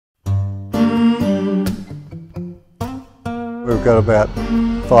We've got about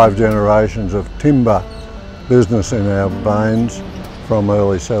 5 generations of timber business in our veins from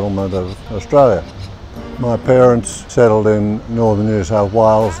early settlement of Australia. My parents settled in northern New South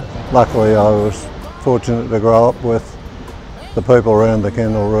Wales. Luckily I was fortunate to grow up with the people around the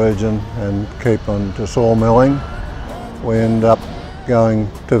Kendal region and keep on to sawmilling. We end up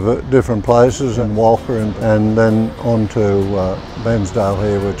going to different places in Walker and then on to Bensdale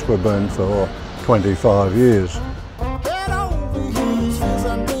here, which we've been for 25 years.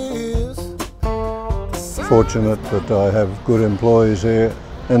 Fortunate that I have good employees here,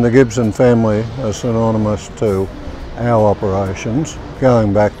 and the Gibson family are synonymous to our operations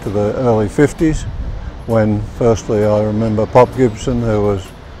going back to the early 50s, when firstly I remember Pop Gibson, who was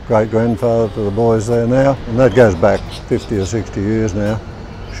great-grandfather to the boys there now, and that goes back 50 or 60 years now.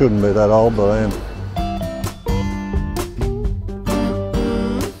 Shouldn't be that old, but I am.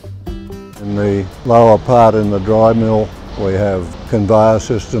 In the lower part in the dry mill we have conveyor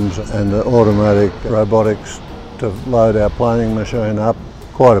systems and the automatic robotics to load our planing machine up.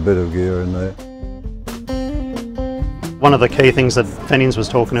 Quite a bit of gear in there. One of the key things that Fennings was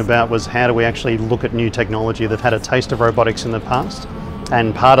talking about was how do we actually look at new technology. They've had a taste of robotics in the past,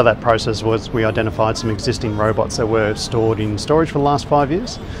 and part of that process was we identified some existing robots that were stored in storage for the last 5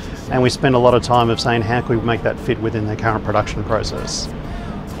 years, and we spent a lot of time of saying how can we make that fit within their current production process.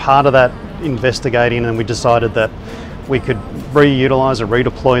 Part of that investigating, and we decided that we could reutilise or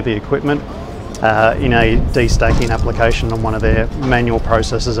redeploy the equipment in a destacking application on one of their manual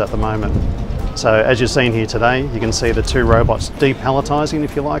processes at the moment. So as you're seeing here today, you can see the 2 robots depalletising,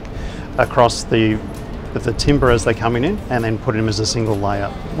 if you like, across the timber as they're coming in, and then putting them as a single layer.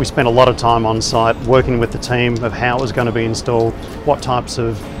 We spent a lot of time on site working with the team of how it was going to be installed, what types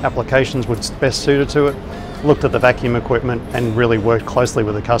of applications would best suited to it, looked at the vacuum equipment and really worked closely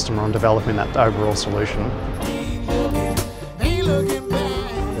with the customer on developing that overall solution.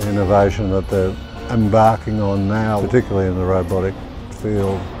 The innovation that they're embarking on now, particularly in the robotic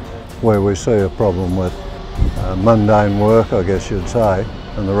field, where we see a problem with mundane work, I guess you'd say,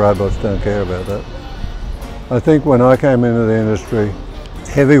 and the robots don't care about that. I think when I came into the industry,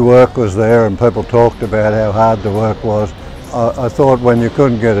 heavy work was there and people talked about how hard the work was. I thought when you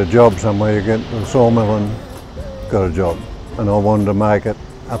couldn't get a job somewhere, you get to the sawmill and got a job. And I wanted to make it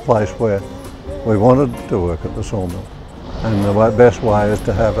a place where we wanted to work at the sawmill. And the best way is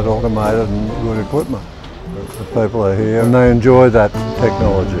to have it automated and good equipment. The people are here and they enjoy that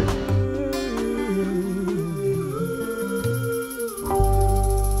technology.